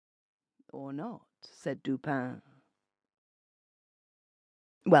"Or not," said Dupin.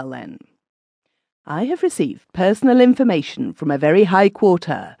 "Well, then, I have received personal information from a very high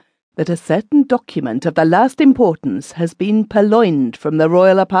quarter that a certain document of the last importance has been purloined from the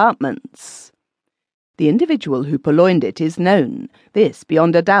royal apartments. The individual who purloined it is known, this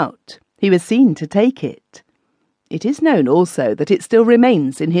beyond a doubt. He was seen to take it. It is known also that it still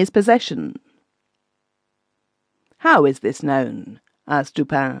remains in his possession." "How is this known?" asked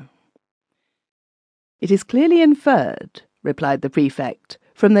Dupin. "It is clearly inferred," replied the prefect,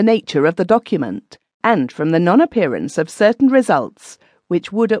 "from the nature of the document, and from the non-appearance of certain results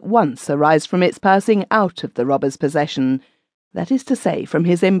which would at once arise from its passing out of the robber's possession, that is to say, from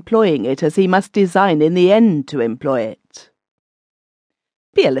his employing it as he must design in the end to employ it."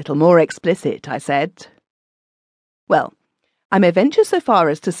 "Be a little more explicit," I said. "Well, I may venture so far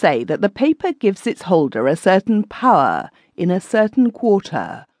as to say that the paper gives its holder a certain power in a certain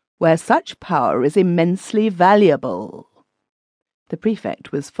quarter, where such power is immensely valuable." The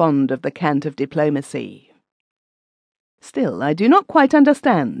prefect was fond of the cant of diplomacy. "Still, I do not quite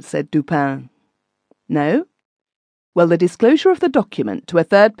understand," said Dupin. "No? Well, the disclosure of the document to a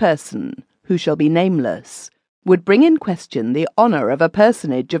third person, who shall be nameless, would bring in question the honour of a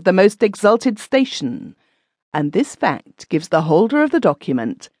personage of the most exalted station, and this fact gives the holder of the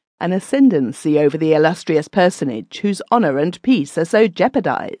document an ascendancy over the illustrious personage whose honour and peace are so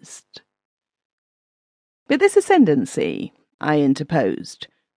jeopardized." "But this ascendancy," I interposed,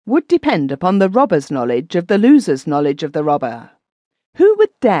 "would depend upon the robber's knowledge of the loser's knowledge of the robber. Who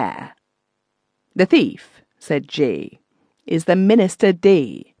would dare?" "The thief," said G., "is the Minister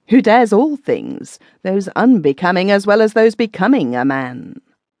D., who dares all things, those unbecoming as well as those becoming a man.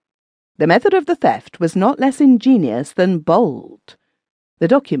 The method of the theft was not less ingenious than bold. The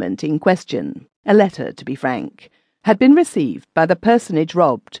document in question, a letter to be frank, had been received by the personage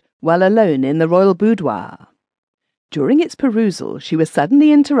robbed while alone in the royal boudoir. During its perusal she was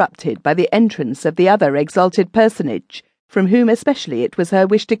suddenly interrupted by the entrance of the other exalted personage, from whom especially it was her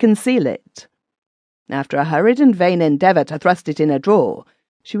wish to conceal it. After a hurried and vain endeavour to thrust it in a drawer,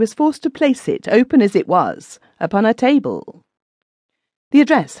 she was forced to place it, open as it was, upon a table. The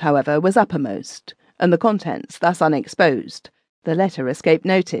address, however, was uppermost, and the contents thus unexposed, the letter escaped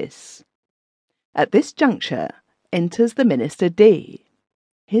notice. At this juncture enters the Minister D.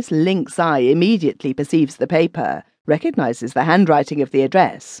 His lynx eye immediately perceives the paper, recognises the handwriting of the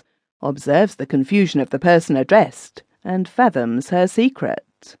address, observes the confusion of the person addressed, and fathoms her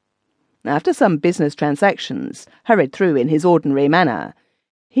secret. After some business transactions, hurried through in his ordinary manner,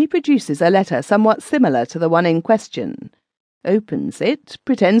 he produces a letter somewhat similar to the one in question, opens it,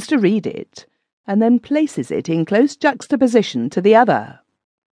 pretends to read it, and then places it in close juxtaposition to the other.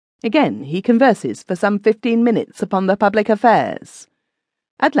 Again he converses for some 15 minutes upon the public affairs.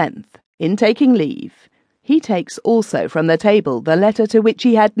 At length, in taking leave, he takes also from the table the letter to which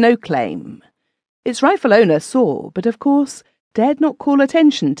he had no claim. Its rightful owner saw, but of course dared not call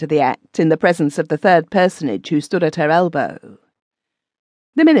attention to the act in the presence of the third personage who stood at her elbow.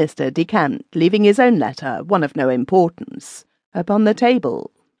 The minister decamped, leaving his own letter, one of no importance, upon the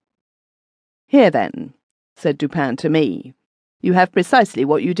table. "Here, then," said Dupin to me, "you have precisely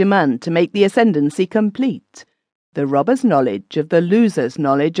what you demand to make the ascendancy complete, the robber's knowledge of the loser's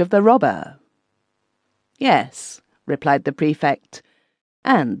knowledge of the robber." "Yes," replied the prefect,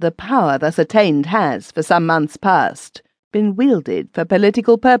 "and the power thus attained has, for some months past, been wielded for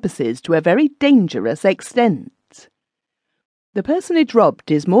political purposes to a very dangerous extent. The personage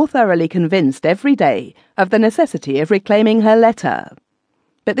robbed is more thoroughly convinced every day of the necessity of reclaiming her letter,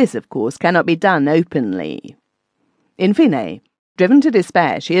 but this, of course, cannot be done openly. In fine, driven to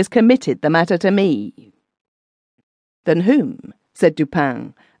despair, she has committed the matter to me." "Than whom?" said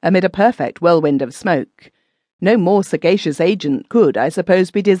Dupin, amid a perfect whirlwind of smoke. "No more sagacious agent could, I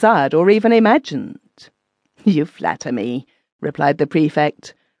suppose, be desired or even imagined." "You flatter me," replied the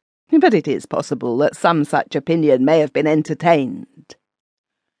prefect, "but it is possible that some such opinion may have been entertained."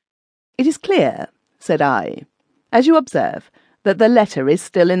 "It is clear," said I, "as you observe, that the letter is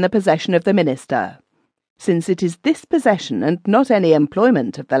still in the possession of the minister, since it is this possession and not any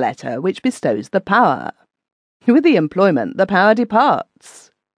employment of the letter which bestows the power. With the employment the power departs."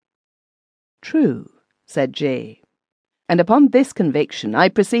 "True," said G., and upon this conviction I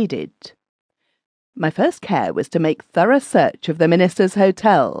proceeded. My first care was to make thorough search of the minister's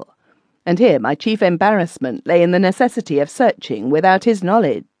hotel, and here my chief embarrassment lay in the necessity of searching without his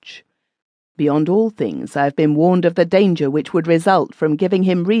knowledge. Beyond all things, I have been warned of the danger which would result from giving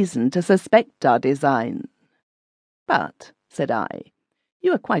him reason to suspect our design. "But," said I,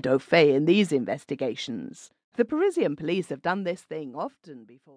 "you are quite au fait in these investigations. The Parisian police have done this thing often before."